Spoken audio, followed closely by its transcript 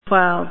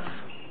2v9-12.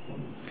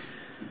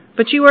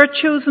 But you are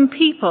a chosen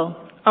people,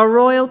 a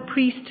royal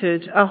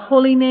priesthood, a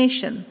holy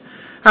nation,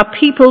 a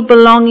people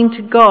belonging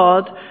to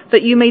God,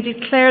 that you may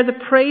declare the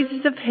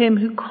praises of him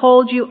who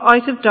called you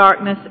out of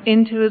darkness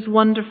into his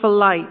wonderful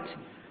light.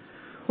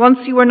 Once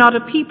you were not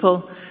a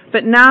people,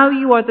 but now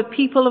you are the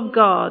people of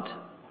God.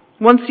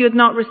 Once you had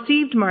not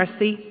received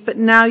mercy, but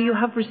now you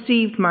have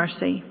received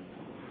mercy.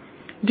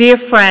 Dear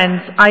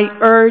friends, I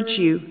urge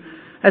you,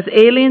 as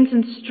aliens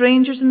and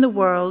strangers in the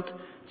world,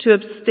 to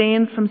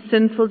abstain from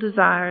sinful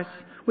desires,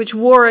 which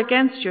war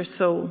against your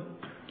soul.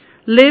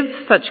 Live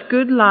such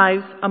good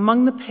lives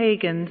among the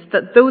pagans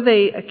that though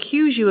they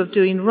accuse you of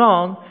doing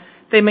wrong,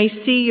 they may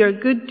see your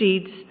good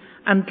deeds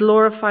and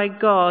glorify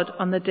God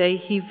on the day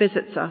he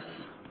visits us.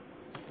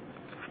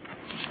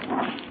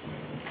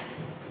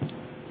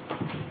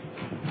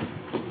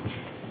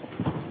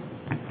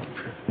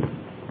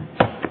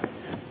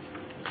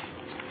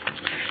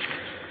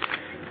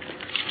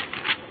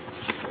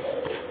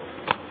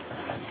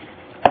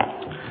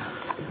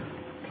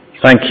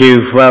 Thank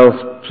you.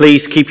 Well,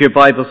 please keep your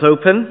Bibles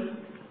open.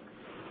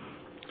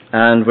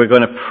 And we're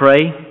going to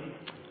pray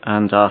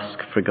and ask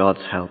for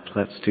God's help.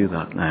 Let's do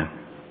that now.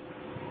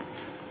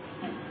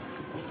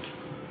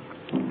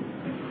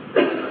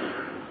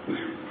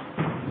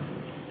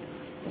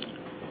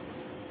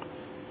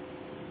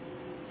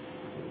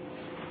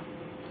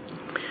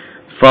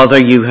 Father,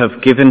 you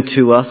have given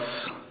to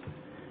us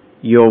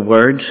your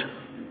word,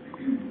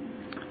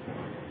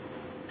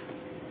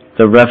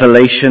 the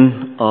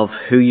revelation of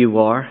who you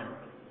are,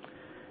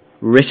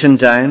 written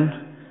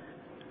down,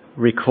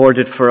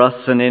 recorded for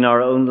us and in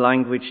our own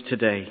language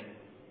today.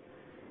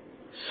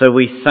 So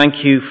we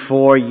thank you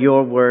for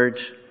your word,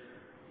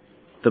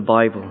 the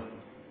Bible.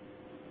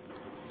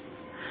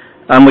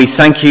 And we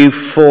thank you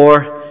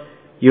for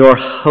your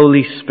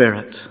Holy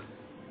Spirit,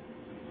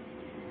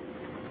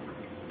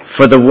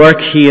 for the work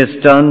he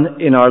has done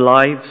in our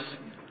lives,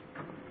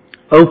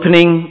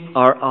 opening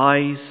our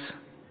eyes,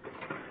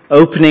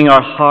 opening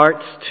our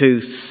hearts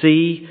to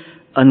see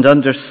and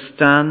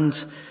understand,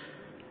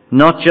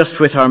 not just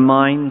with our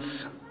minds,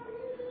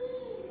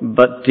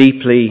 but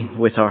deeply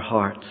with our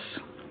hearts.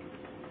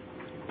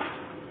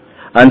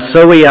 And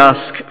so we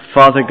ask,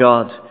 Father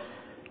God,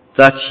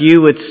 that you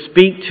would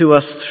speak to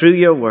us through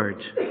your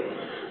word,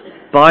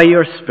 by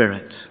your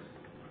Spirit,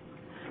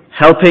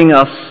 helping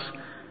us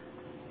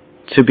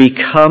to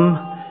become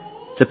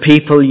the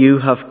people you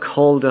have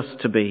called us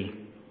to be,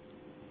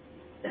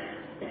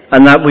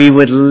 and that we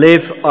would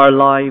live our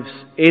lives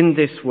in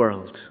this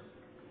world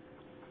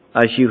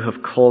as you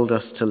have called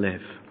us to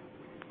live.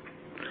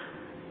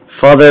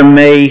 Father,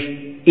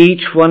 may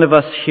each one of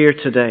us here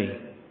today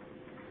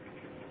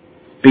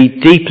be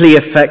deeply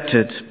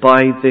affected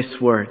by this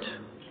word,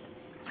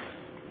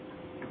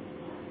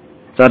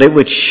 that it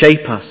would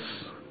shape us,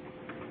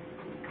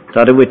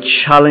 that it would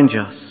challenge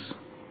us,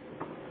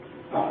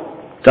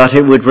 that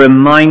it would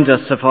remind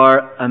us of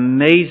our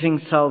amazing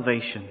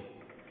salvation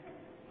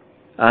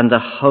and the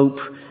hope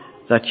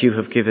that you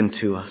have given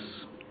to us.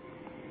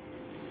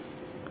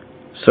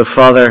 So,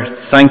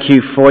 Father, thank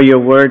you for your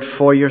word,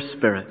 for your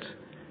Spirit,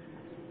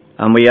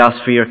 and we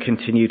ask for your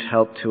continued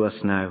help to us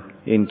now.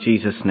 In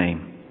Jesus'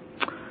 name,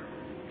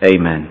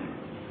 amen.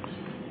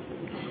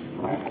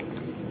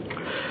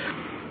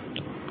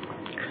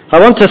 I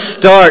want to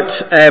start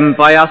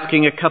by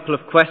asking a couple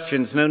of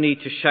questions. No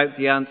need to shout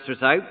the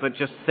answers out, but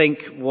just think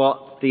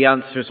what the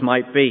answers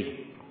might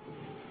be.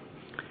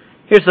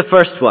 Here's the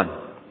first one.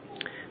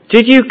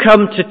 Did you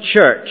come to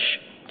church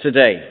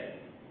today?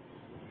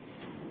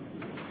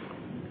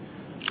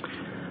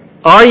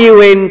 Are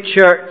you in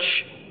church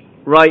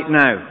right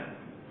now?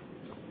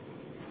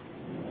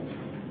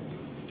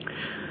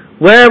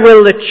 Where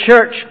will the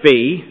church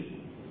be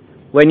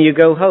when you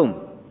go home?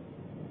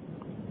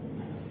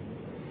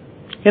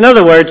 In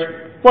other words,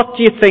 what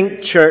do you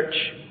think church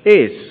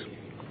is?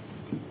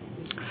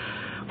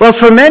 Well,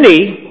 for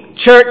many,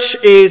 church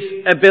is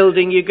a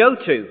building you go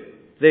to,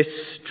 this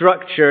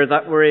structure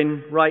that we're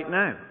in right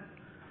now.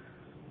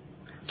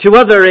 To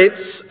others,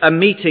 it's a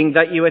meeting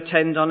that you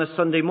attend on a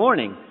Sunday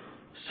morning,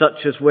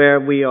 such as where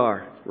we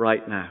are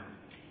right now.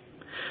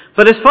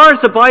 But as far as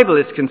the Bible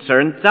is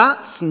concerned,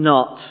 that's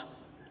not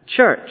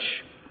church.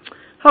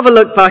 Have a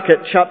look back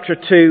at chapter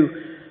 2,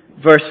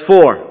 verse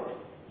 4.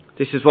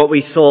 This is what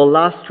we saw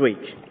last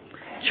week.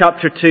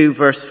 Chapter 2,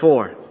 verse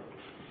 4.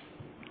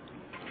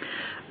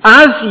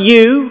 As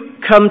you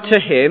come to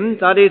him,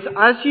 that is,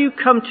 as you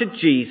come to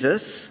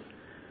Jesus,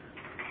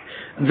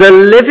 the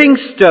living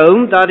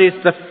stone, that is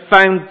the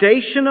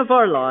foundation of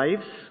our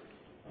lives,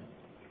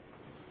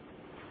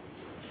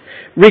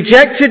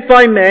 rejected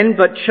by men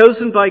but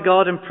chosen by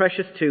God and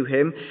precious to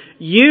him,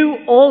 you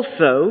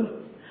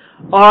also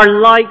are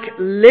like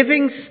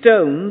living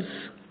stones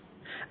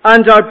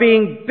and are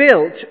being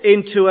built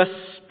into a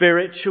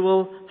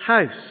spiritual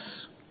house.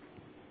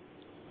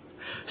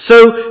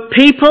 So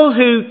people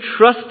who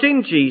trust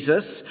in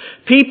Jesus,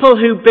 people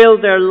who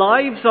build their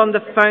lives on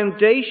the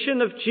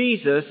foundation of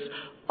Jesus,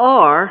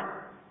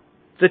 are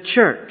the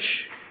church.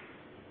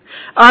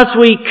 As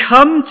we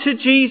come to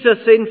Jesus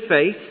in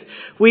faith,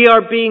 we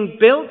are being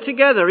built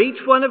together. Each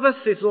one of us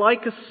is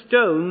like a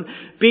stone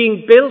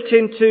being built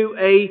into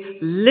a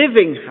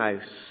living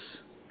house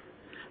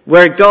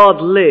where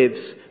God lives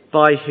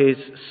by His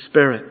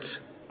Spirit.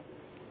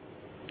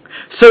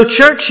 So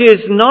church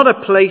is not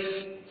a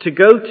place to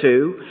go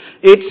to.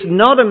 It's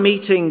not a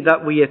meeting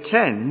that we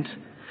attend.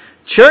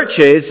 Church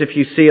is, if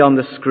you see on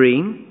the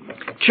screen,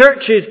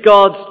 church is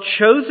God's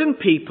chosen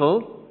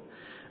people,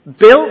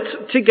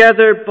 built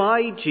together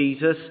by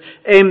Jesus,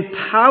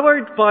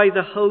 empowered by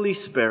the Holy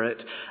Spirit,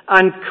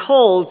 and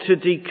called to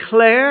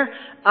declare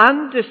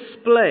and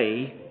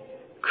display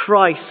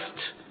Christ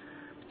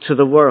to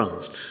the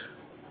world.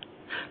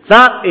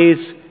 That is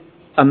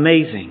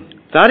amazing.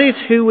 That is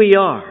who we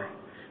are.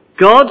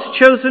 God's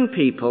chosen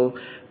people,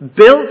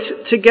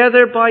 built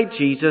together by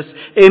Jesus,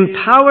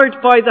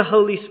 empowered by the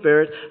Holy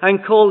Spirit,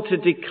 and called to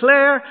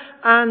declare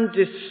and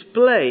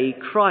display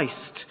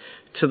Christ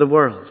to the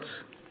world.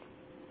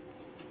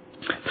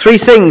 3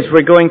 things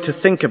we're going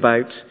to think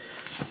about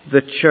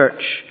the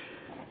church.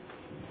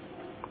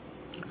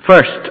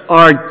 First,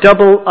 our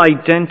double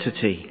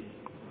identity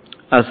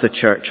as the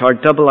church. Our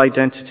double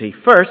identity.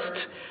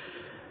 First,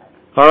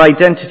 our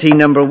identity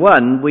number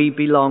 1, we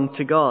belong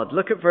to God.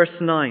 Look at verse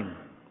 9.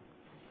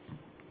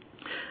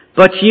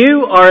 But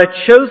you are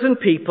a chosen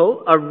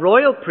people, a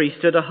royal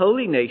priesthood, a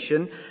holy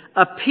nation,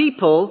 a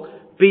people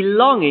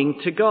belonging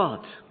to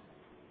God.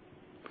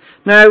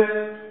 Now,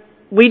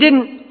 we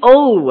didn't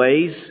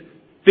always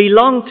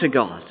belong to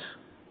God.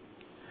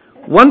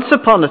 Once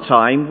upon a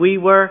time, we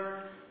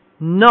were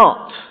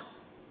not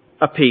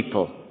a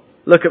people.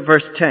 Look at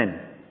verse 10.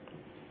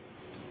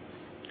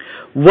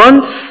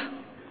 Once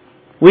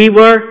we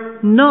were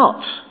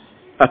not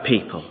a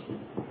people.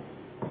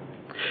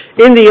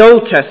 In the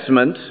Old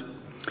Testament,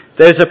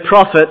 there's a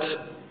prophet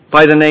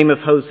by the name of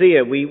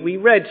Hosea. We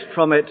read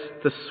from it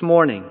this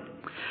morning.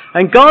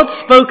 And God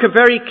spoke a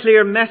very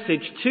clear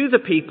message to the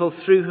people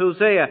through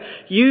Hosea,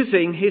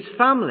 using his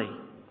family.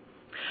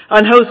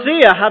 And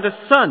Hosea had a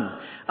son,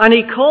 and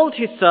he called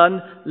his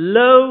son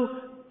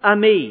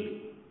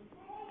Lo-Ami.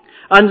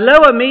 And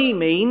Lo-Ami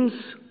means,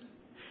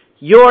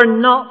 you're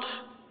not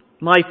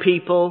my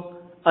people,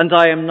 and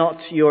I am not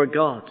your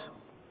God.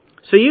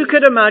 So you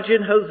could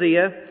imagine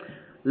Hosea,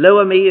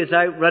 Lo-Ami is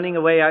out running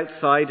away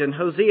outside, and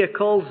Hosea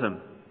calls him.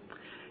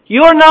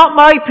 You're not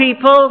my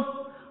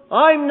people,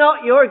 I'm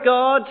not your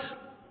God.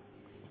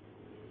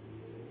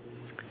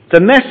 The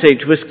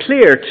message was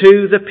clear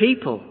to the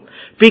people.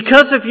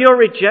 Because of your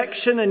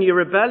rejection and your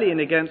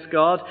rebellion against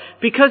God,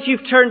 because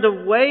you've turned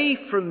away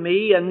from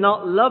me and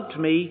not loved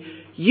me,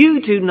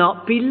 you do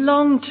not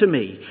belong to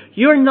me.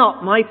 You're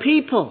not my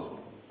people.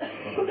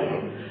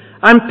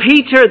 And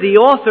Peter, the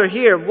author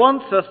here,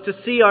 wants us to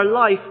see our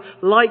life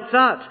like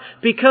that.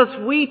 Because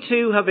we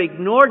too have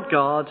ignored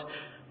God,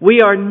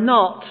 we are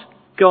not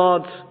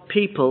God's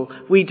people.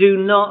 We do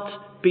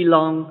not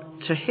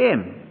belong to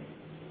Him.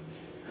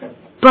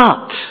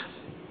 But,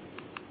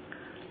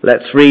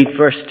 let's read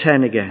verse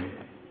 10 again.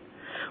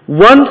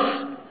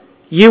 Once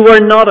you were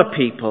not a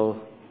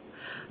people,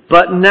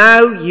 but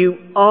now you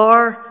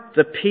are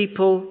the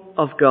people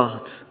of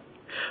God.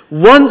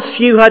 Once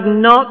you had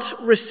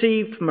not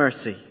received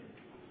mercy,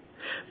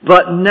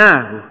 but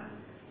now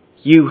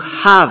you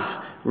have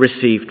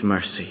received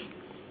mercy.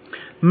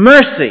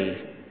 Mercy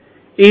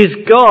is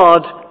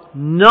God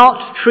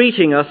not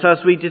treating us as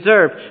we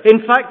deserve.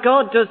 In fact,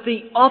 God does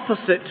the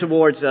opposite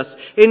towards us.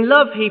 In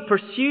love, He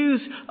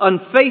pursues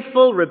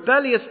unfaithful,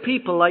 rebellious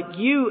people like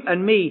you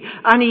and me,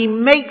 and He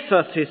makes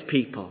us His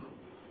people.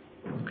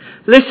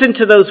 Listen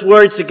to those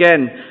words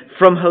again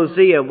from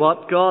Hosea,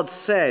 what God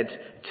said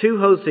to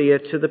Hosea,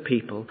 to the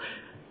people.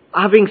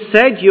 Having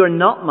said, you're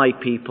not my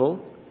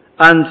people,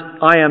 and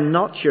I am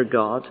not your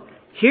God,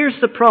 here's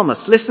the promise.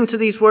 Listen to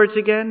these words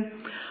again.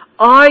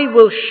 I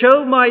will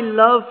show my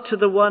love to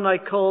the one I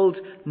called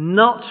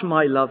not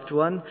my loved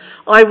one.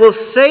 I will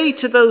say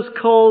to those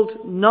called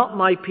not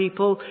my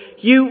people,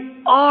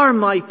 you are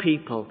my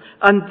people.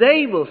 And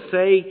they will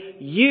say,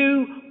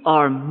 you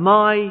are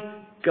my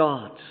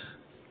God.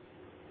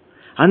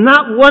 And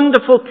that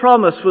wonderful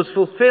promise was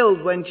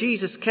fulfilled when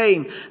Jesus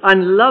came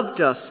and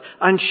loved us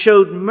and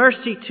showed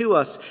mercy to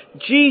us.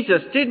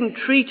 Jesus didn't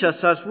treat us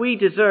as we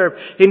deserve.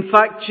 In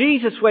fact,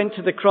 Jesus went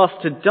to the cross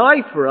to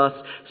die for us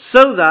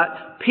so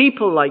that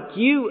people like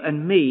you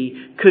and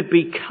me could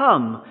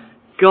become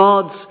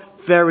God's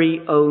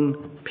very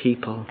own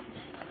people.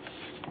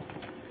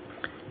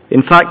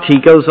 In fact,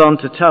 He goes on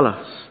to tell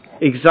us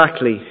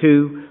exactly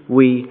who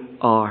we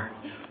are.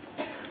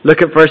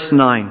 Look at verse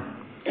 9.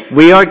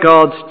 We are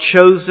God's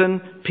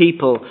chosen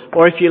people,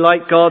 or if you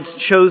like, God's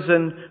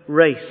chosen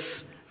race.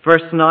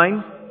 Verse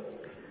 9.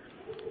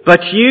 But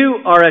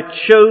you are a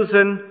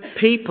chosen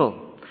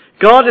people.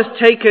 God has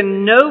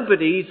taken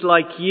nobodies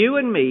like you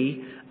and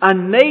me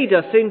and made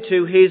us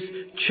into His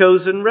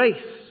chosen race.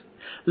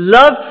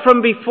 Loved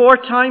from before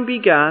time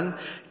began,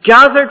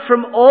 gathered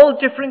from all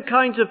different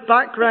kinds of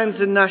backgrounds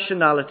and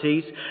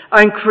nationalities,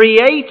 and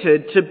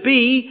created to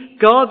be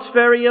God's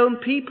very own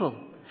people.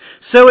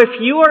 So if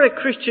you are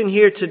a Christian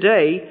here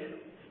today,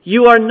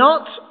 you are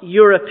not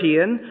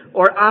European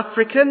or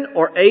African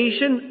or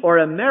Asian or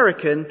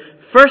American.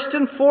 First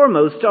and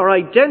foremost, our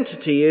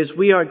identity is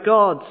we are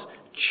God's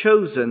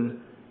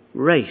chosen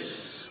race.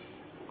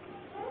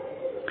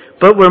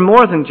 But we're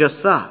more than just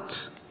that.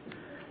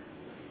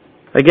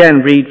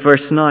 Again, read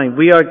verse 9.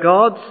 We are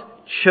God's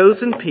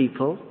chosen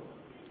people,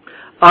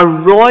 a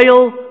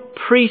royal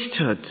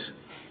priesthood.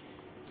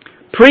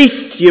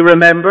 Priests, you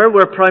remember,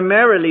 were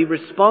primarily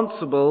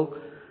responsible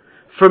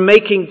for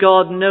making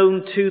God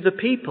known to the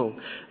people.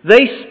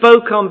 They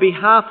spoke on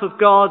behalf of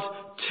God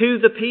to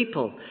the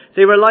people.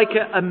 They were like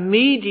a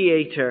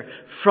mediator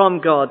from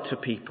God to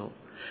people.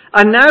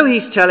 And now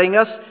he's telling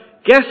us,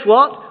 guess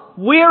what?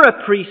 We're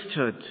a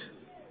priesthood.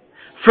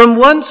 From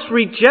once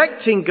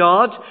rejecting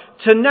God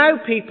to now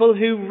people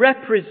who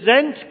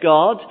represent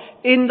God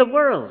in the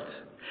world.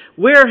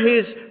 We're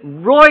his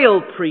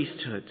royal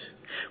priesthood.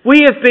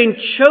 We have been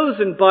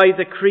chosen by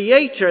the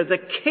Creator, the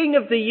King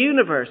of the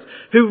universe,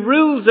 who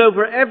rules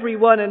over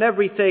everyone and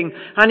everything.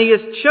 And he has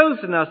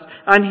chosen us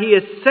and he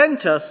has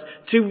sent us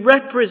to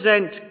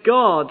represent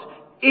God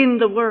in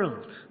the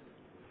world.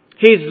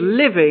 His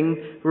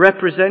living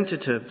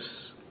representatives.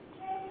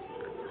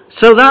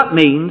 So that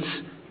means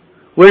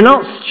we're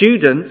not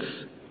students,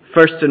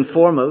 first and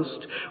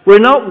foremost. We're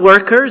not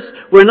workers.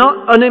 We're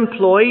not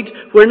unemployed.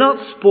 We're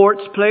not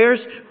sports players.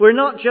 We're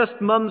not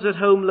just mums at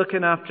home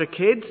looking after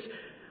kids.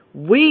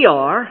 We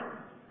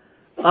are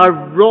a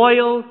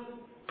royal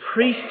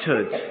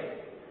priesthood,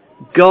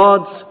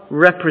 God's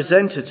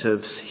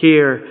representatives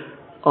here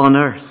on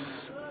earth.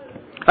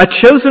 A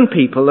chosen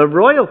people, a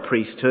royal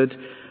priesthood,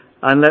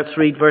 and let's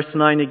read verse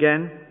 9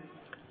 again.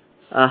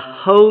 A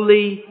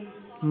holy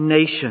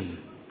nation.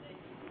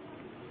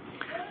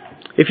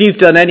 If you've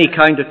done any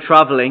kind of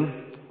travelling,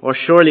 or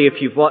surely if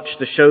you've watched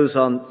the shows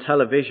on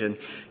television,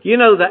 you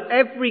know that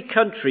every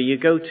country you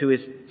go to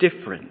is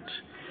different.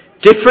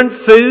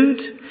 Different food,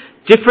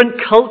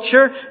 different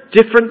culture,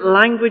 different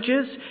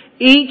languages.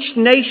 Each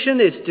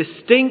nation is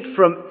distinct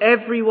from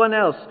everyone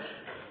else.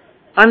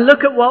 And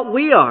look at what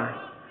we are.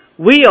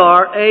 We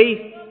are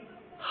a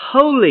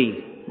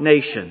holy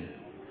nation.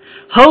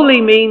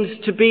 Holy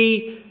means to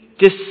be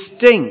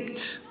distinct.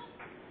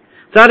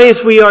 That is,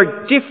 we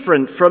are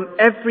different from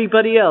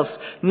everybody else.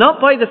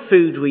 Not by the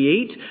food we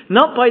eat,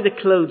 not by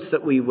the clothes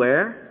that we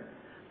wear,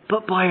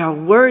 but by our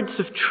words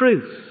of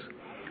truth.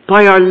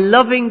 By our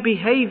loving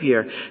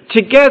behavior.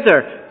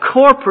 Together,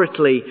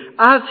 corporately,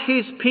 as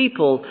his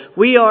people,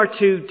 we are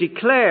to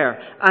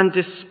declare and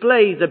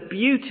display the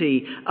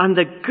beauty and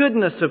the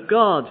goodness of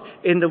God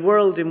in the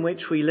world in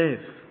which we live.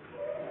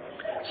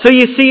 So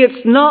you see,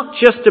 it's not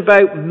just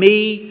about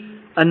me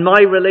and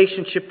my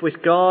relationship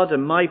with God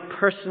and my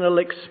personal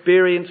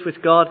experience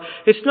with God.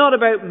 It's not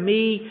about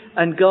me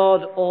and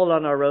God all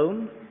on our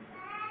own.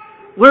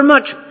 We're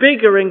much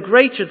bigger and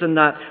greater than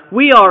that.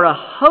 We are a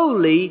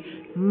holy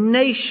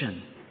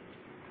nation.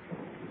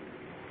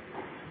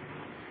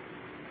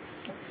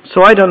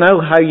 So I don't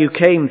know how you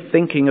came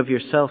thinking of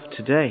yourself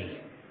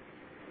today.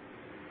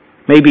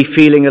 Maybe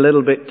feeling a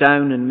little bit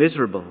down and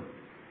miserable.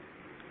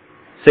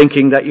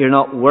 Thinking that you're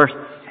not worth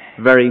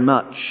very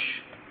much.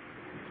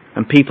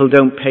 And people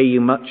don't pay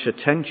you much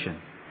attention.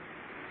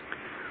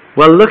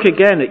 Well, look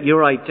again at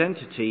your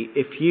identity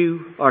if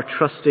you are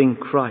trusting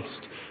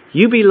Christ.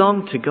 You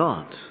belong to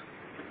God.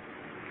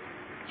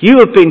 You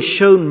have been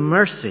shown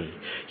mercy.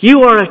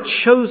 You are a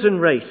chosen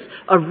race,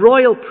 a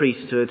royal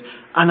priesthood,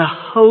 and a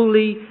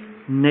holy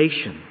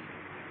nation.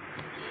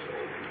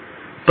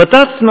 But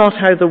that's not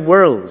how the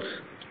world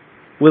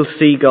will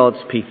see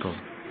God's people.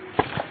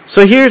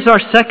 So here's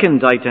our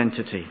second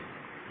identity.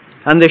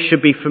 And this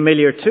should be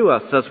familiar to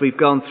us as we've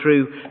gone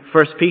through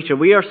 1 Peter.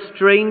 We are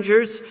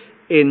strangers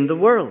in the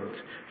world.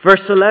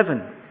 Verse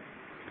 11.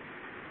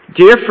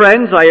 Dear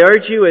friends, I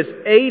urge you as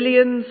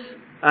aliens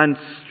and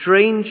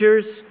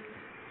strangers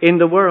in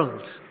the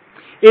world.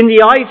 In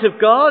the eyes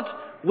of God,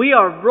 we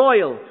are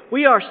royal,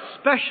 we are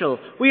special,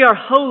 we are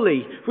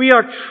holy, we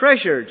are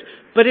treasured.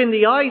 But in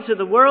the eyes of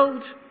the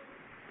world,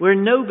 we're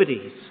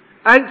nobodies,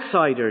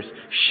 outsiders,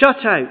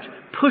 shut out,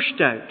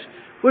 pushed out.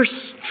 We're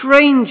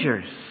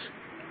strangers.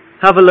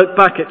 Have a look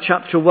back at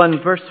chapter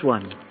 1, verse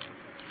 1.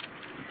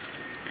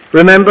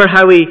 Remember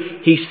how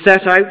he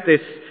set out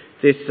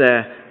this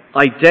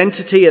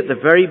identity at the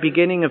very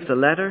beginning of the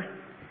letter?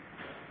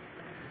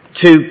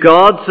 To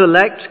God's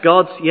elect,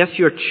 yes,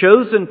 you're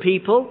chosen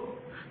people,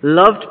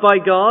 loved by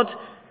God,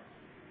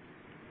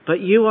 but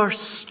you are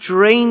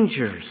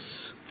strangers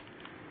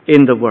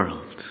in the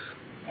world.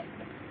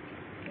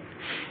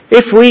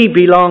 If we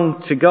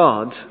belong to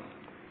God,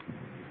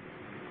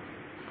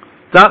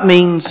 that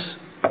means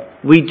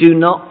we do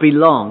not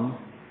belong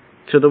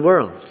to the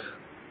world.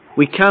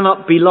 We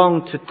cannot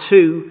belong to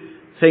two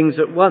things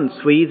at once.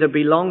 We either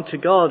belong to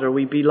God or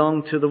we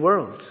belong to the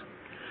world.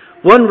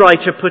 One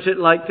writer put it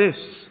like this.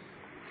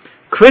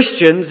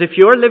 Christians, if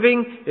you're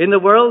living in the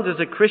world as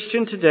a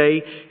Christian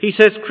today, he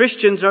says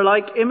Christians are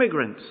like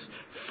immigrants,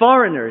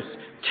 foreigners,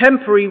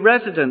 temporary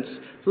residents,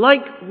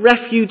 like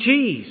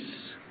refugees.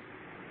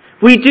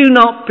 We do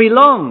not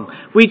belong.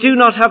 We do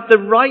not have the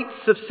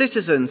rights of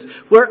citizens.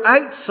 We're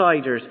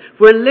outsiders.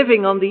 We're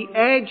living on the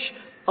edge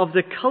of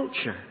the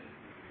culture.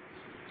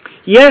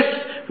 Yes,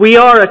 we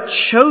are a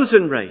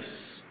chosen race,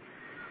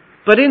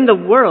 but in the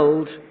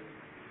world,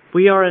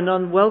 we are an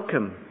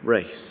unwelcome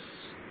race.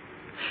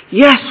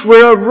 Yes,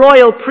 we're a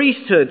royal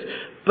priesthood,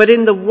 but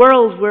in the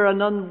world, we're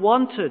an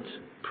unwanted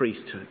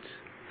priesthood.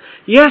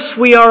 Yes,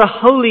 we are a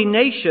holy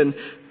nation,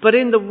 but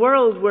in the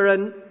world, we're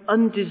an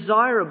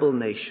undesirable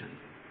nation.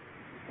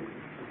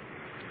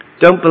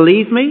 Don't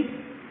believe me?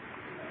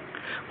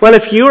 Well,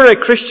 if you're a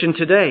Christian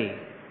today,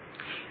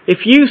 if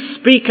you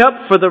speak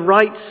up for the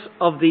rights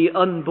of the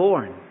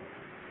unborn,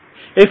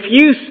 if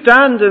you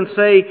stand and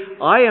say,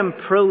 I am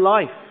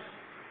pro-life,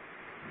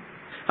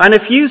 and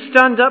if you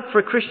stand up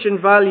for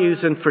Christian values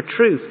and for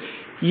truth,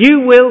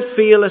 you will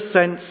feel a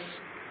sense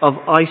of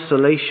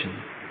isolation.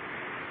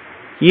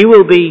 You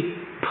will be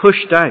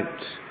pushed out.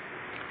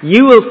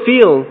 You will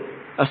feel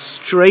a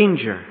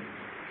stranger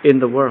in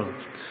the world.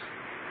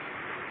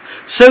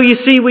 So you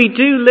see, we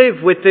do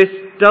live with this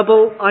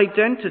double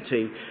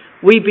identity.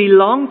 We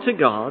belong to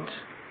God,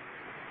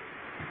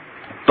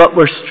 but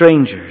we're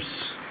strangers.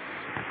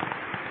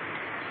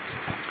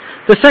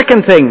 The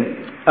second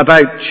thing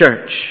about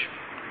church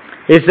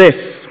is this,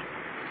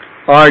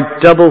 our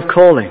double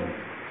calling.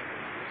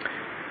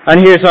 And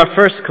here's our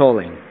first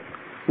calling.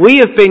 We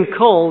have been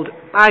called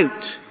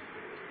out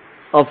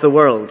of the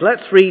world.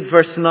 Let's read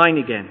verse 9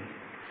 again.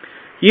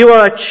 You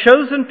are a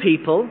chosen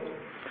people,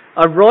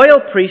 a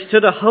royal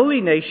priesthood, a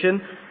holy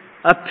nation,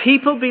 a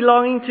people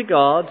belonging to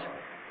God,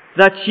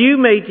 that you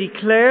may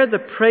declare the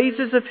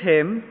praises of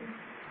Him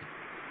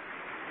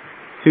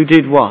who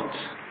did what?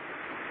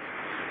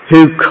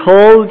 Who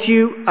called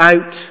you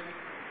out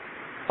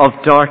of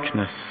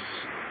darkness.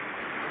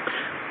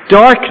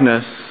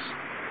 Darkness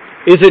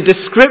is a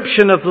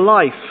description of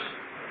life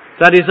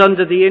that is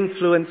under the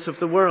influence of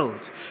the world.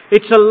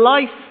 It's a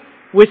life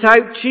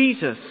without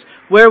Jesus,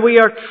 where we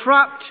are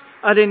trapped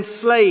and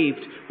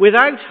enslaved,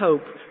 without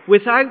hope,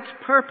 without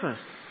purpose.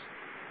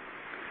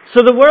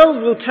 So the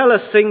world will tell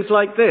us things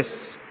like this.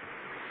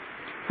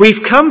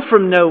 We've come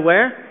from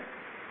nowhere,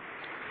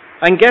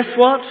 and guess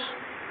what?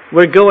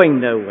 We're going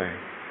nowhere.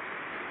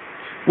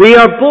 We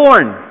are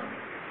born.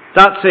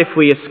 That's if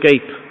we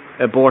escape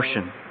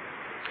abortion.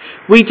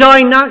 We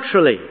die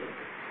naturally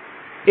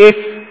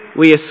if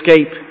we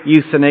escape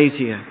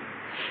euthanasia.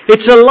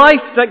 It's a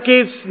life that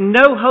gives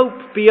no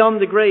hope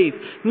beyond the grave,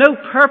 no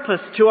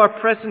purpose to our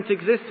present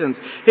existence.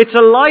 It's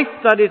a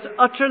life that is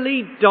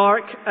utterly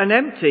dark and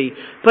empty.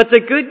 But the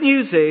good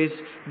news is,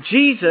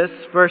 Jesus,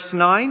 verse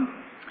 9,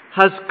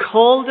 has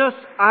called us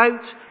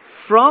out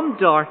from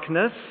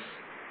darkness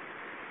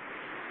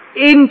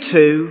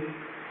into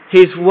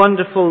His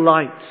wonderful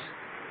light.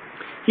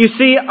 You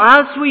see,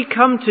 as we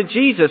come to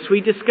Jesus,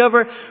 we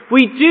discover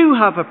we do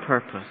have a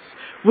purpose.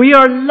 We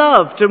are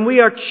loved and we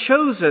are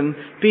chosen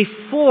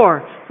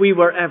before we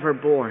were ever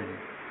born.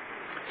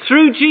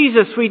 Through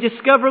Jesus, we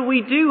discover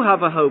we do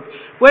have a hope.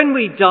 When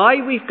we die,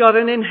 we've got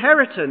an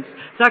inheritance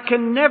that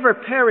can never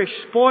perish,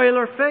 spoil,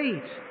 or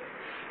fade.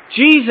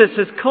 Jesus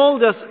has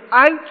called us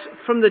out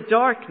from the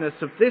darkness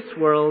of this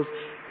world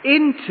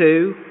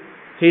into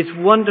His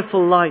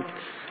wonderful light.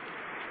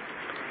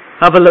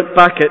 Have a look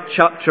back at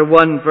chapter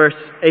 1, verse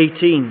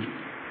 18.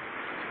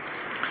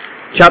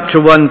 Chapter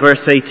 1, verse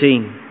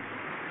 18.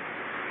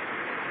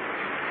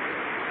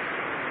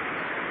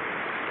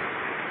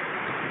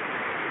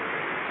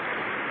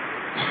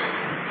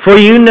 For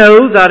you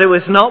know that it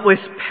was not with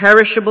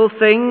perishable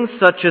things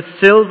such as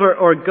silver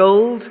or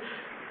gold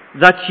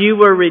that you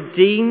were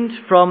redeemed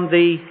from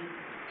the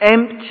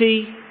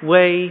empty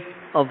way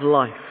of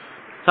life.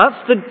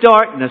 That's the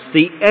darkness,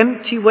 the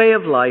empty way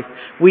of life.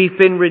 We've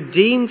been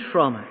redeemed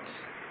from it.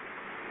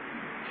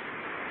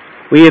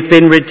 We have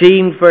been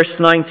redeemed, verse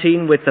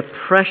 19, with the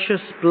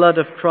precious blood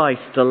of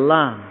Christ, a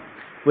lamb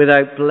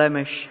without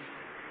blemish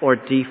or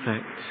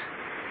defect.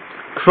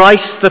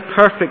 Christ, the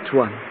perfect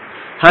one,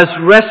 has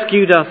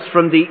rescued us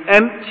from the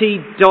empty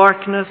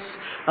darkness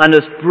and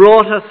has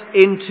brought us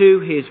into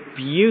His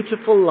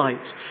beautiful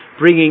light,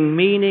 bringing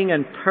meaning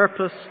and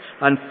purpose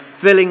and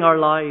filling our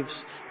lives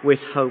with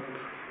hope.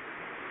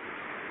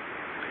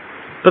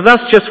 But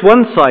that's just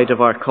one side of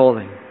our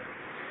calling.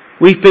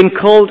 We've been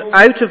called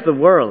out of the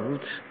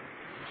world,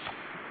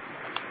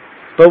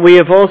 but we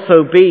have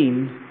also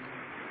been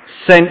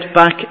sent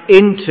back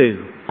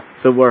into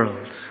the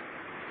world.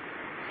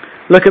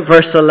 Look at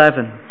verse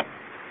 11.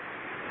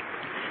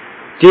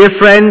 Dear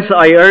friends,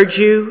 I urge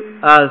you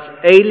as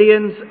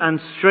aliens and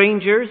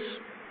strangers.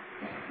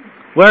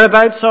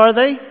 Whereabouts are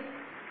they?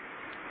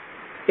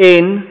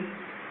 In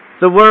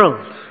the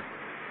world.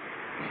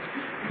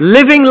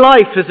 Living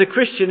life as a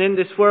Christian in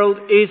this world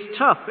is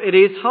tough. It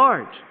is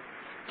hard.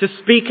 To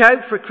speak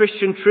out for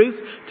Christian truth,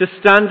 to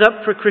stand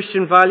up for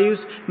Christian values,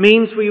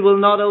 means we will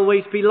not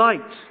always be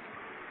liked.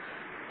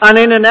 And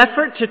in an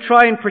effort to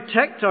try and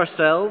protect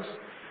ourselves,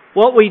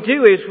 what we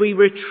do is we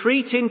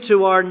retreat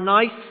into our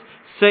nice,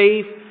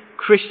 safe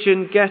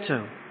Christian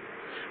ghetto.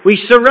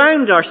 We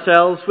surround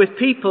ourselves with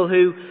people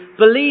who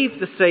believe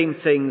the same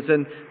things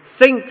and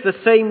think the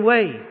same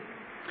way.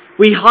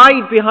 We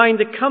hide behind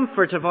the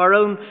comfort of our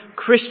own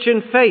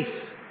Christian faith,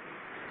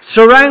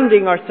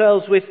 surrounding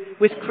ourselves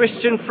with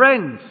Christian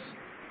friends.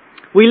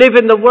 We live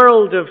in the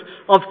world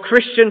of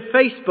Christian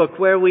Facebook,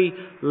 where we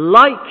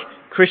like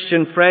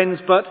Christian friends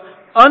but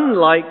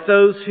unlike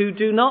those who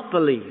do not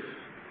believe.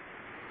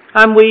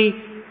 And we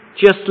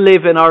just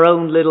live in our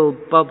own little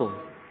bubble.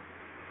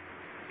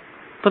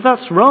 But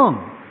that's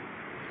wrong.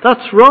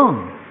 That's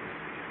wrong.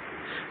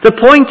 The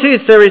point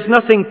is, there is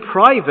nothing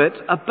private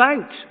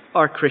about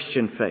our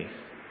Christian faith.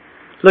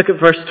 Look at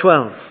verse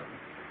 12.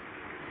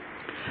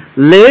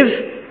 Live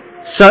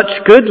such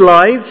good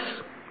lives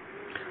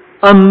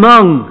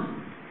among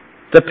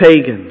the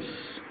pagans,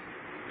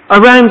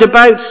 around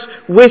about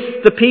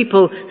with the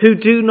people who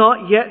do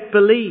not yet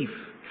believe.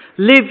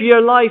 Live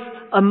your life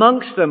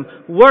amongst them.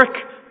 Work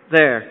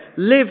there.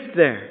 Live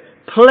there.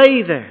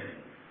 Play there.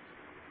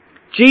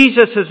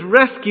 Jesus has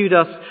rescued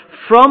us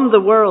from the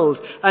world,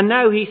 and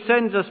now he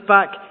sends us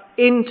back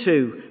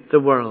into the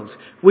world.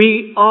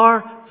 We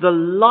are the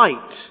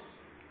light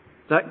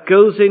that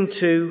goes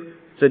into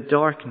the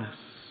darkness.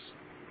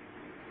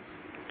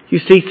 You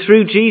see,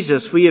 through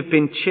Jesus we have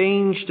been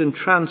changed and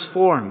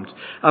transformed,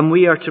 and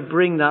we are to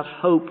bring that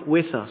hope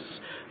with us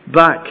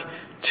back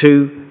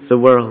to the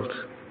world.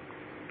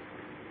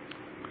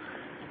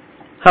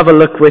 Have a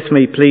look with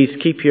me, please.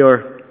 Keep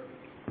your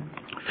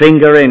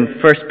finger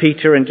in 1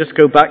 Peter and just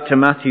go back to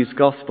Matthew's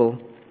Gospel.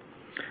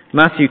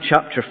 Matthew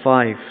chapter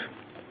 5.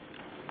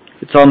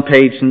 It's on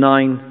page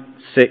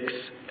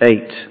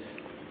 968.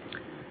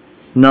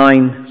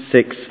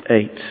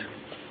 968.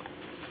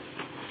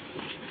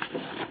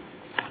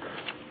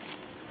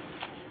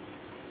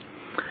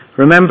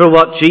 Remember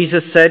what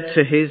Jesus said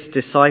to his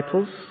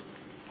disciples?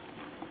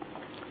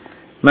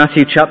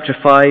 Matthew chapter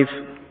 5.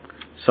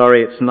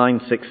 Sorry, it's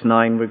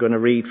 969. We're going to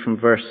read from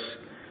verse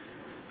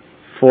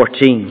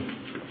 14.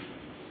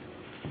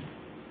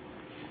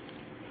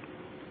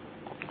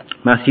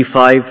 Matthew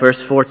 5, verse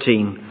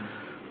 14.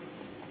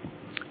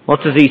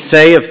 What does he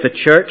say of the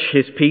church,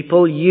 his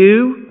people?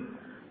 You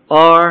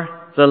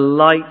are the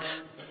light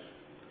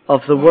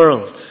of the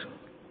world.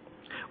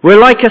 We're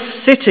like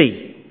a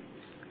city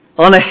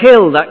on a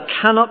hill that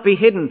cannot be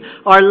hidden.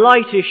 Our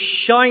light is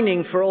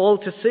shining for all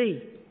to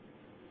see.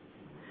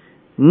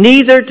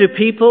 Neither do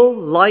people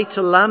light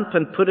a lamp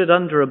and put it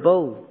under a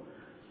bowl.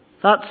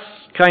 That's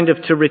kind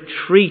of to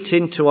retreat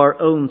into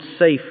our own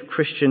safe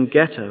Christian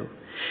ghetto.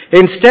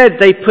 Instead,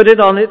 they put it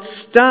on its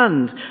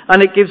stand,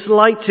 and it gives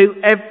light to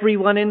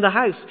everyone in the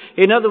house.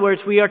 In other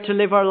words, we are to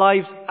live our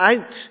lives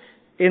out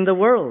in the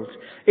world.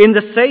 In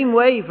the same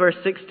way, verse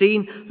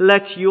 16,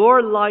 let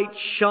your light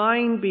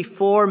shine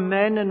before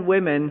men and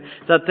women,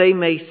 that they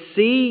may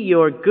see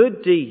your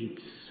good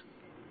deeds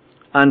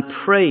and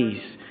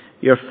praise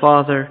your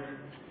Father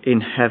in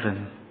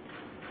heaven.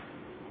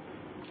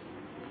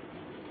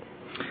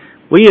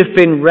 We have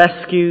been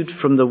rescued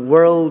from the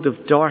world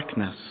of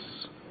darkness.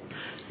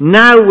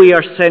 Now we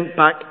are sent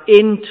back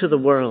into the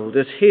world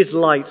as his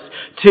lights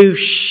to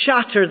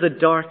shatter the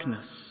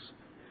darkness,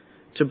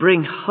 to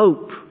bring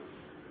hope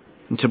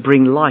and to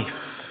bring life.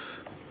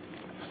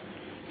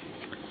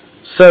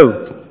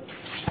 So,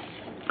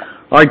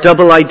 our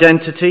double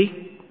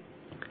identity,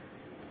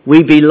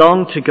 we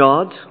belong to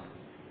God,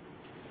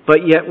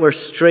 but yet we're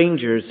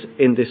strangers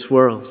in this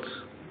world.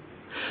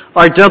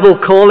 Our double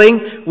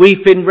calling,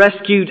 we've been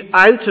rescued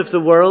out of the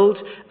world,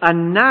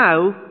 and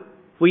now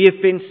we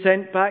have been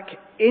sent back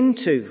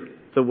into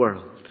the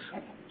world.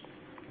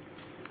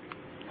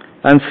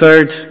 And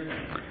third,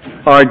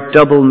 our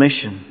double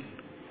mission.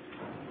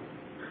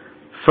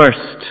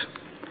 First,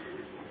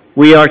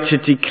 we are to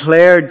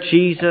declare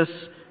Jesus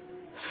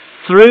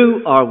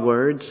through our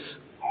words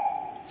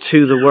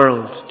to the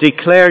world.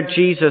 Declare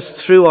Jesus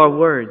through our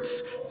words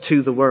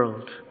to the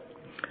world.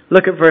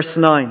 Look at verse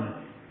 9.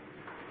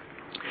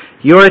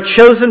 You're a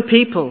chosen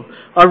people,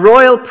 a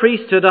royal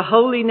priesthood, a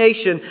holy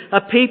nation,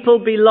 a people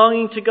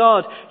belonging to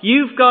God.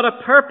 You've got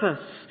a purpose.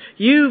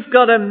 You've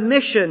got a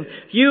mission.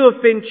 You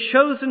have been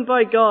chosen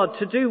by God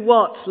to do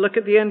what? Look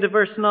at the end of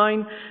verse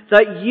 9.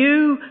 That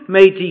you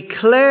may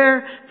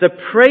declare the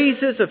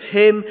praises of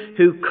him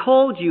who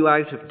called you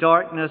out of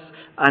darkness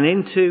and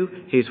into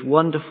his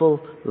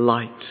wonderful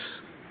light.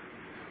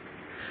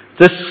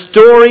 The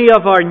story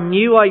of our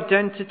new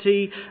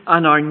identity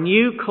and our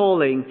new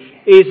calling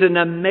is an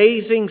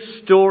amazing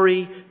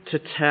story to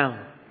tell.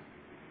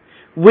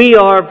 We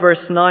are,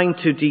 verse 9,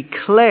 to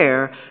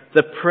declare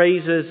the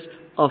praises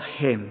of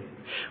him.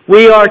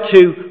 We are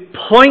to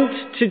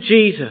point to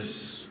Jesus.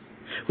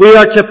 We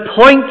are to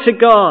point to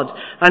God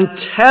and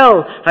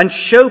tell and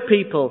show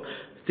people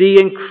the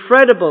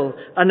incredible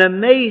and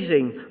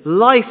amazing,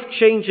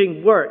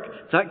 life-changing work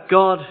that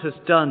God has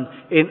done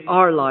in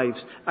our lives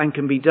and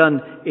can be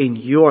done in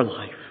your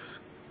life.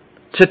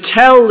 To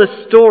tell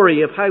the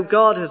story of how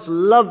God has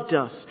loved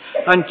us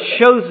and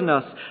chosen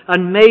us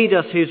and made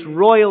us his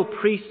royal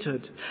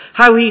priesthood.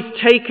 How he's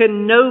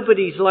taken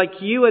nobodies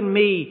like you and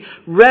me,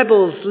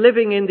 rebels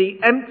living in the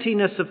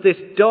emptiness of this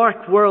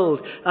dark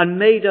world, and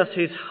made us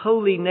his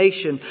holy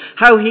nation.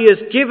 How he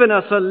has given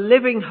us a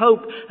living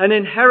hope, an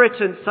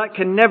inheritance that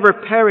can never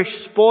perish,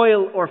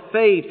 spoil or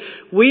fade.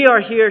 We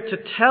are here to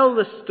tell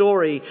the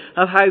story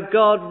of how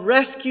God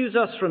rescues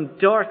us from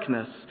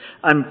darkness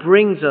and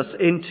brings us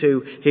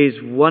into his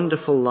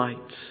wonderful light.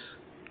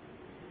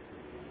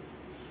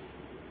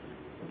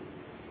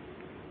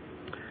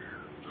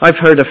 I've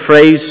heard a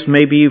phrase,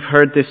 maybe you've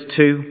heard this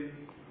too.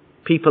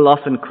 People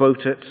often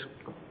quote it.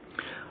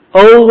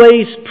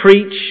 Always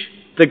preach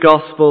the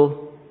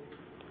gospel,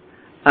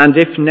 and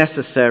if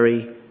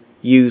necessary,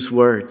 use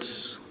words.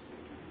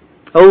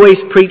 Always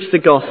preach the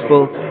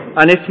gospel,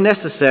 and if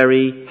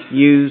necessary,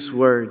 use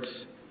words.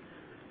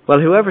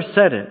 Well, whoever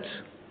said it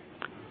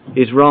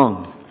is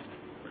wrong.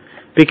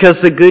 Because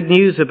the good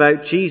news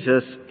about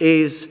Jesus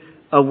is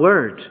a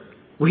word.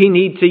 We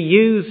need to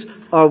use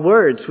our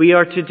words. We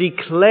are to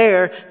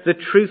declare the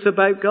truth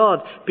about God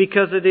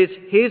because it is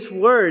his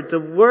word, the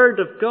word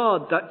of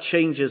God, that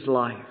changes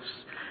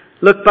lives.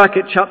 Look back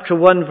at chapter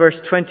 1, verse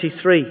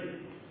 23.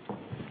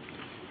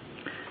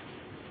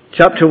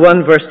 Chapter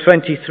 1, verse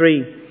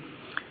 23.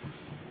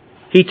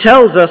 He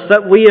tells us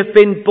that we have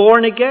been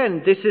born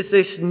again. This is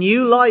this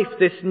new life,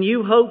 this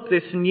new hope,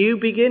 this new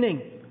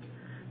beginning.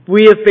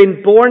 We have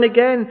been born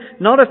again,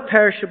 not of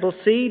perishable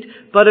seed,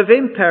 but of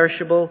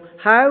imperishable.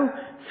 How?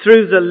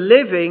 Through the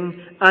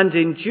living and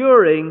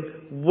enduring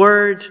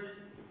Word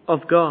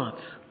of God.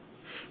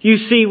 You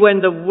see,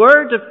 when the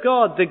Word of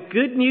God, the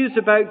good news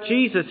about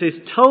Jesus, is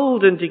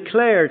told and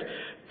declared,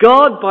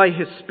 God by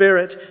his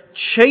Spirit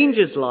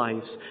changes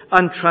lives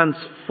and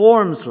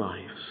transforms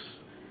lives.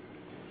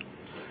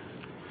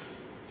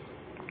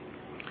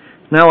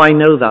 Now I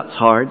know that's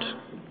hard,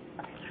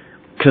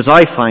 because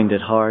I find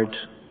it hard.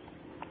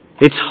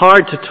 It's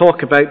hard to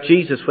talk about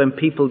Jesus when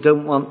people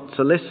don't want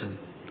to listen.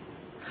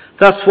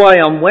 That's why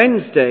on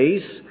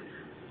Wednesdays,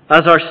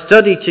 as our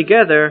study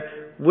together,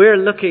 we're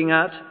looking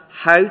at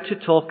how to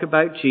talk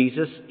about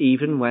Jesus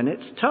even when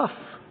it's tough.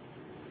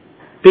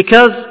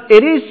 Because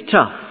it is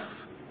tough.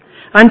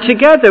 And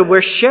together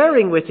we're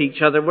sharing with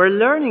each other, we're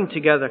learning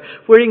together,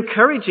 we're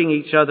encouraging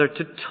each other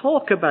to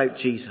talk about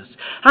Jesus.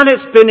 And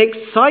it's been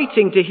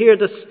exciting to hear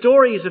the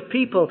stories of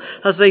people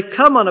as they've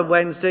come on a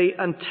Wednesday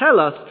and tell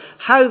us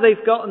how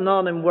they've gotten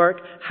on in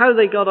work, how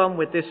they got on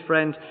with this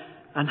friend,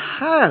 and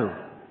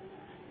how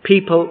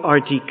people are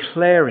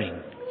declaring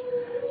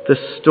the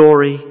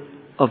story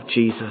of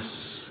Jesus.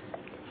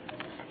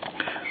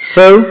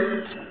 So,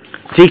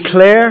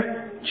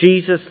 declare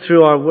Jesus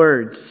through our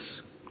words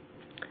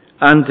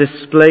and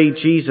display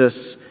Jesus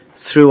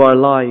through our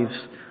lives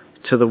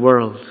to the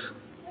world.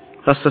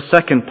 That's the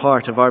second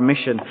part of our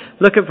mission.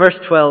 Look at verse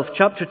 12,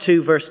 chapter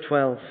 2, verse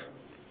 12.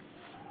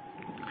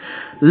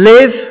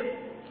 Live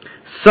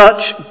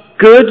such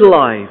good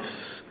lives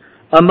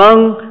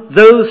among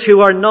those who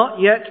are not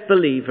yet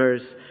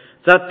believers,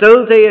 that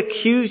though they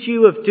accuse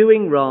you of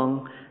doing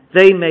wrong,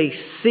 they may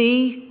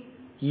see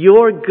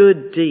your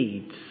good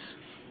deeds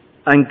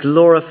and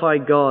glorify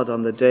God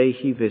on the day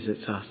he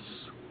visits us.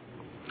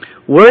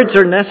 Words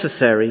are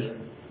necessary,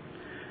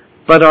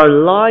 but our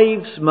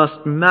lives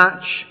must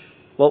match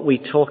what we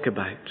talk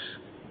about.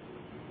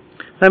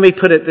 Let me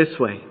put it this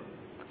way.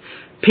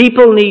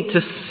 People need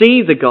to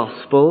see the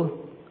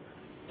gospel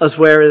as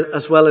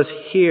well as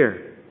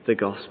hear the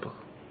gospel.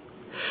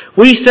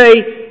 We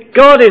say,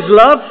 God is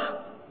love.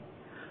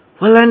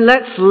 Well, then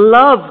let's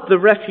love the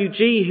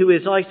refugee who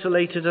is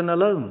isolated and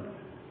alone.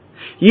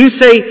 You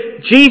say,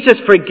 Jesus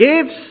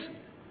forgives.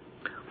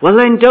 Well,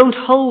 then don't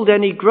hold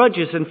any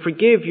grudges and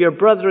forgive your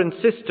brother and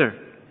sister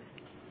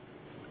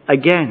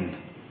again.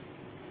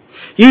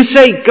 You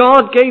say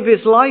God gave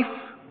his life.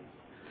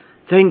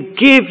 Then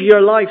give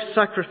your life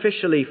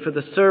sacrificially for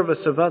the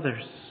service of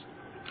others.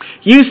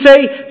 You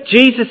say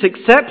Jesus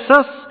accepts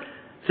us.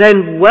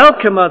 Then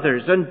welcome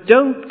others and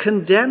don't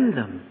condemn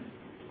them.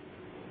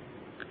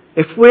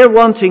 If we're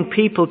wanting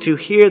people to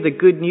hear the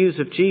good news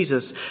of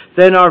Jesus,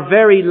 then our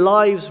very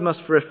lives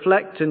must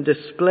reflect and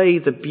display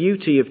the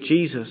beauty of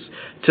Jesus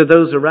to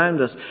those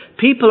around us.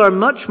 People are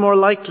much more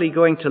likely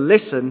going to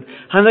listen,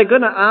 and they're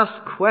going to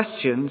ask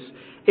questions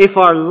if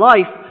our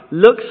life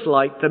looks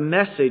like the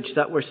message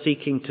that we're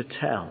seeking to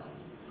tell.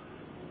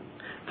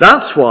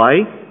 That's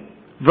why,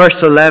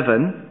 verse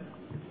 11,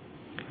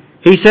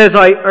 he says,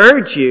 I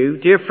urge you,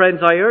 dear friends,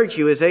 I urge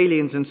you as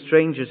aliens and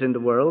strangers in the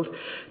world,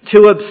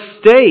 to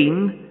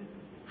abstain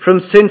from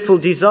sinful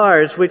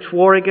desires which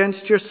war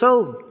against your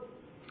soul.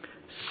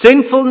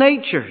 Sinful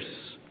natures.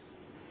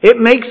 It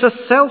makes us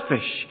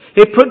selfish.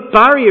 It puts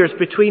barriers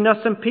between us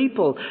and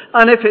people.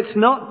 And if it's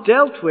not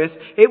dealt with,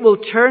 it will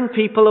turn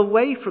people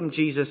away from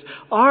Jesus.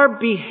 Our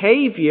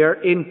behavior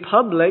in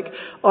public,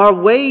 our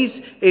ways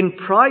in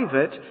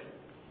private,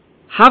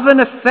 have an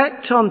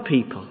effect on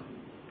people.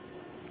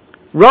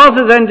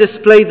 Rather than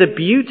display the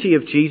beauty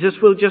of Jesus,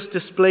 we'll just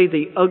display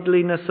the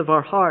ugliness of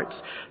our hearts.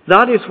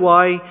 That is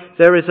why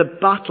there is a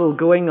battle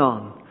going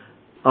on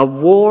a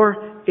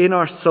war in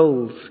our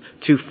souls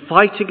to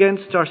fight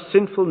against our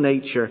sinful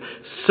nature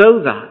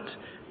so that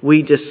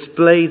we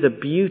display the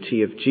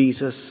beauty of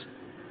Jesus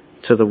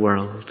to the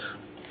world.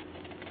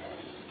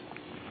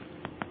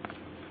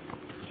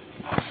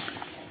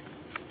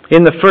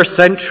 In the first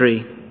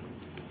century,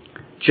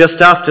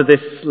 just after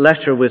this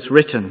letter was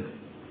written,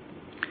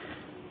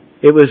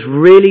 it was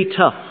really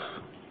tough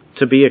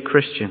to be a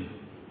Christian.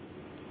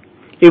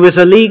 It was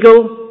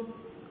illegal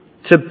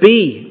to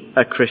be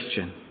a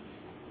Christian.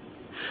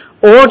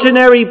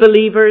 Ordinary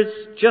believers,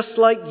 just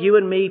like you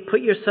and me,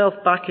 put yourself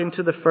back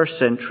into the first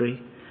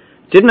century.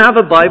 Didn't have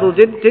a Bible,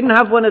 didn't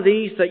have one of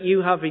these that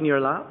you have in your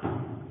lap.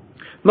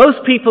 Most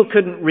people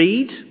couldn't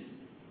read.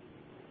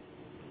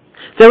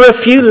 There were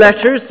a few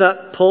letters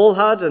that Paul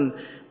had and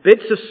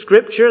bits of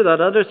scripture that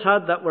others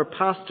had that were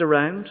passed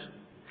around.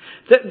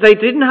 They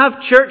didn't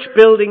have church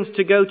buildings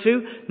to go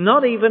to,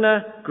 not even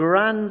a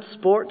grand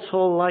sports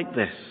hall like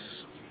this.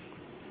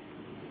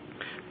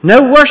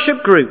 No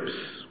worship groups.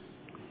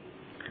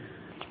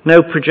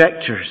 No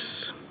projectors.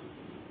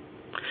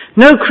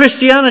 No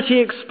Christianity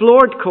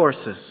Explored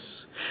courses.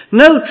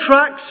 No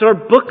tracts or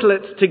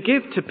booklets to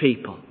give to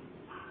people.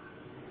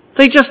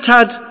 They just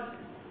had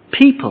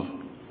people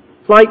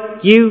like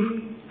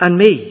you and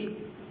me,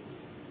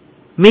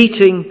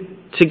 meeting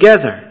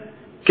together,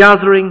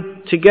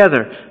 gathering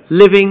together,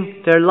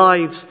 living their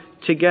lives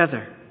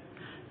together.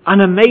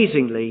 And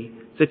amazingly,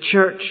 the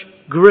church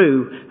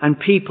grew and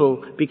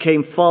people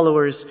became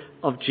followers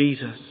of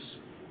Jesus.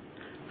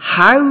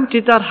 How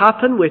did that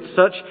happen with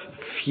such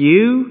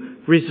few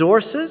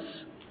resources?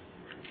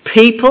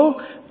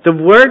 People, the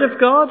Word of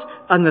God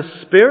and the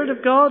Spirit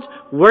of God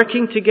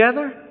working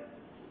together?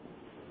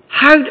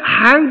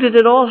 How did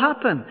it all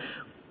happen?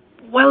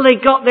 Well, they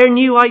got their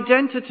new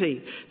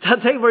identity, that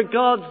they were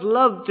God's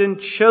loved and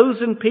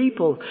chosen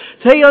people.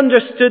 They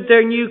understood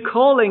their new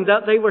calling,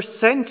 that they were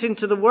sent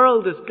into the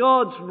world as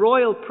God's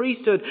royal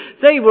priesthood.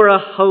 They were a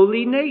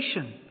holy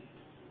nation,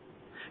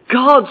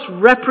 God's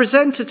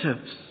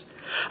representatives.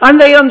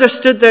 And they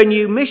understood their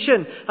new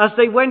mission. As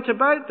they went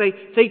about,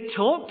 they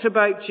talked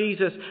about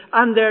Jesus,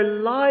 and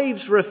their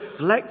lives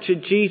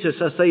reflected Jesus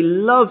as they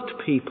loved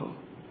people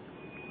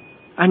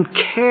and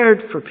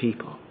cared for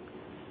people.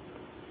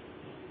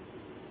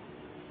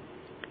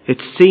 It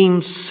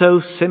seems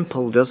so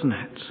simple, doesn't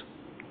it?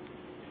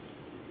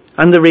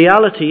 And the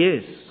reality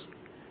is,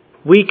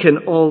 we can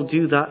all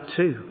do that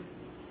too.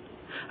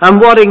 And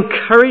what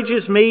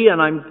encourages me,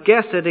 and I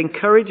guess it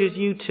encourages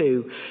you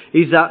too,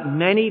 is that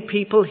many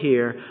people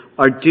here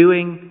are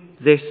doing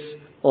this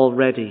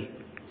already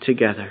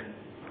together.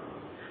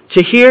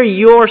 To hear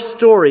your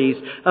stories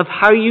of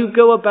how you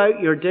go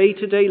about your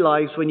day-to-day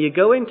lives when you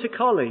go into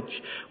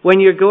college, when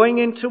you're going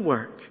into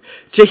work.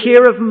 To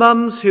hear of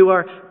mums who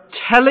are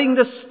telling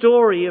the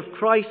story of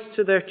Christ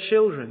to their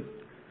children.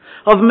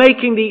 Of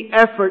making the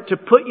effort to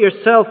put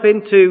yourself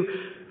into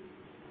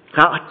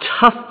a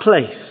tough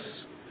place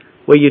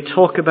where you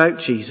talk about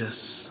Jesus.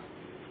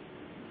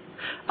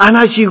 And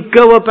as you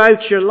go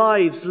about your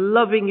lives,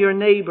 loving your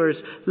neighbours,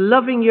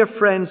 loving your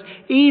friends,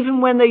 even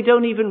when they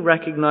don't even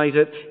recognise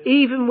it,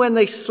 even when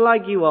they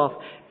slag you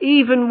off,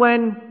 even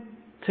when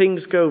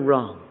things go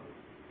wrong.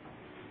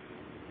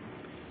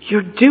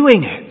 You're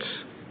doing it.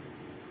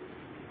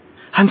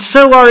 And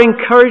so our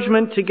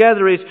encouragement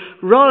together is,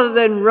 rather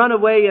than run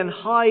away and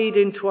hide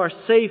into our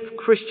safe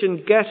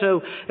Christian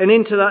ghetto and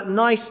into that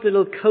nice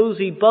little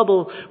cozy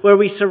bubble where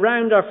we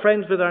surround our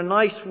friends with our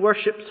nice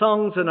worship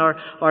songs and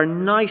our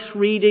nice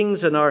readings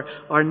and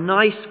our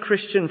nice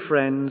Christian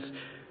friends,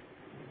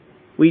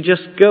 we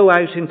just go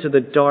out into the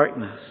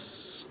darkness.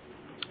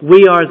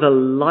 We are the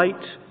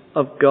light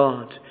of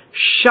God,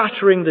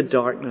 shattering the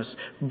darkness,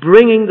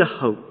 bringing the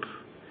hope,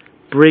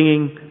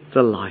 bringing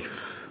the life.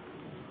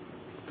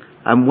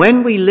 And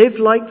when we live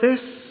like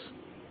this,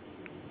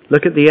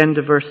 look at the end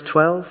of verse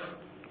 12.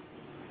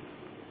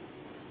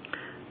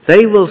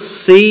 They will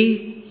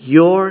see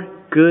your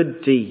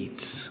good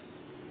deeds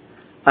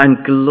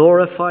and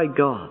glorify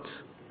God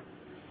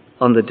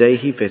on the day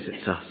He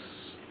visits us.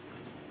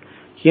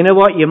 You know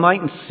what? You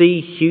mightn't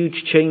see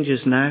huge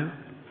changes now,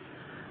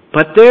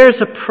 but there's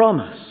a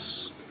promise.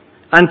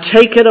 And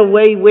take it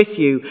away with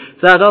you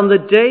that on the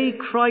day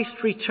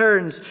Christ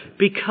returns,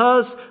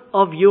 because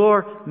of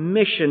your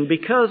mission,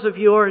 because of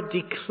your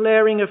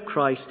declaring of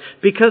Christ,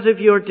 because of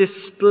your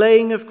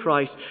displaying of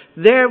Christ,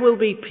 there will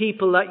be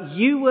people that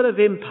you would have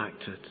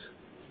impacted.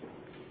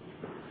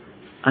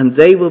 And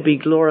they will be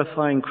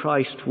glorifying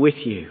Christ with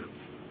you.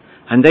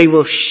 And they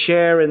will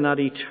share in that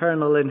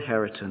eternal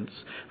inheritance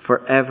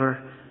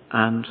forever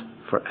and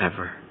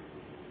forever.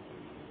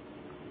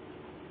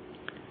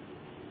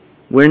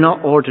 We're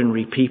not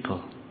ordinary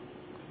people.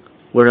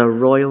 We're a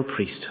royal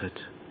priesthood,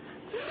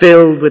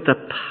 filled with the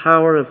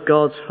power of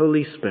God's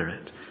Holy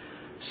Spirit,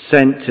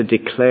 sent to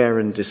declare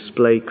and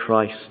display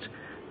Christ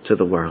to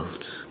the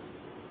world.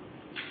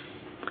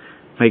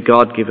 May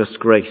God give us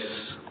grace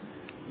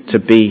to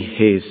be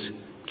His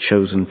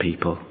chosen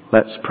people.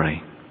 Let's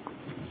pray.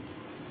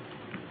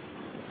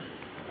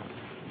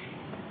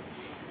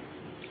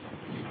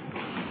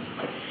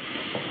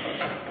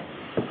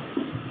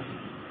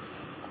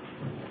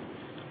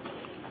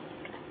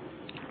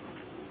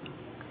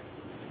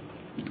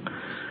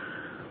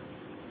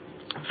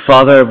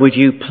 Father, would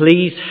you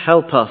please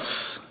help us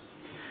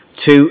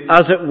to,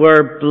 as it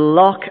were,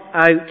 block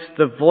out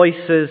the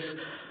voices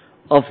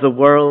of the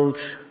world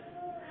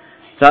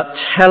that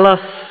tell us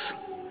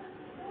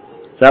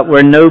that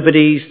we're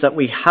nobodies, that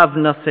we have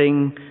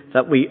nothing,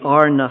 that we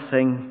are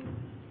nothing.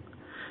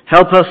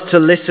 Help us to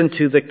listen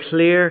to the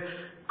clear,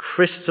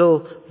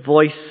 crystal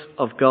voice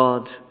of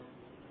God,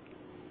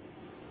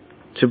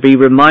 to be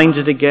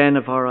reminded again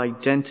of our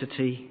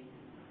identity,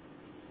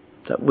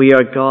 that we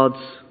are God's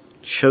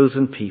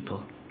chosen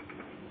people,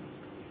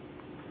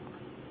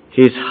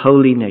 His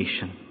holy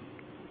nation,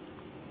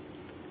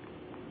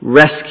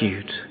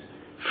 rescued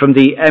from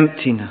the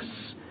emptiness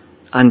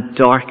and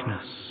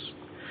darkness,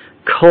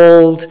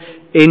 called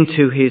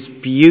into His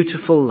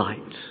beautiful light,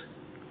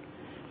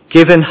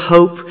 given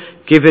hope,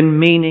 given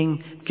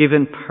meaning,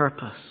 given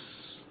purpose.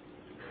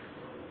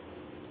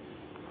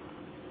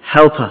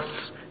 Help us,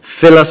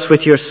 fill us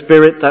with your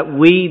Spirit, that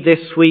we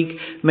this week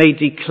may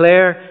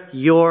declare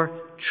your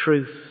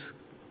truth,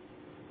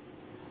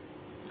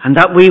 and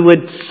that we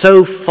would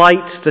so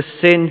fight the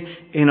sin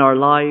in our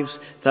lives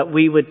that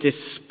we would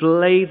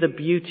display the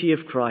beauty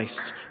of Christ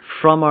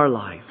from our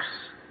lives.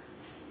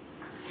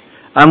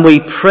 And we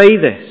pray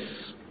this,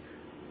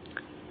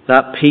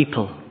 that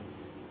people,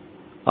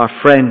 our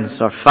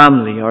friends, our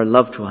family, our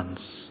loved ones,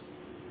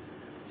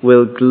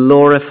 will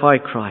glorify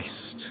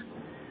Christ,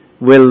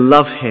 will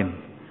love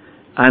Him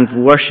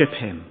and worship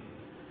Him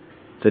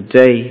the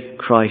day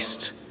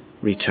Christ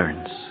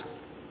returns.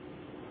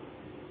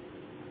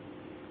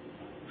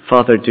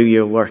 Father, do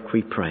your work,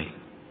 we pray.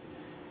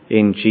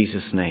 In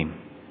Jesus' name,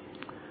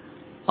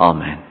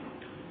 amen.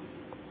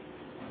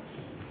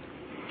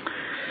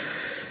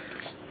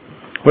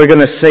 We're going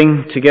to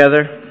sing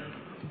together,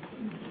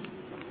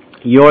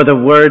 You're the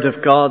Word of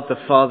God the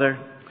Father,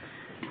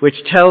 which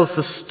tells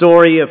the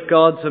story of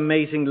God's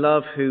amazing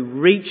love who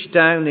reached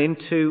down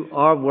into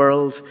our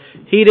world.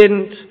 He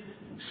didn't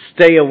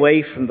stay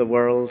away from the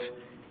world.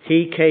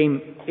 He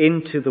came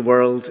into the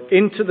world,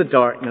 into the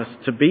darkness,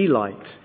 to be light,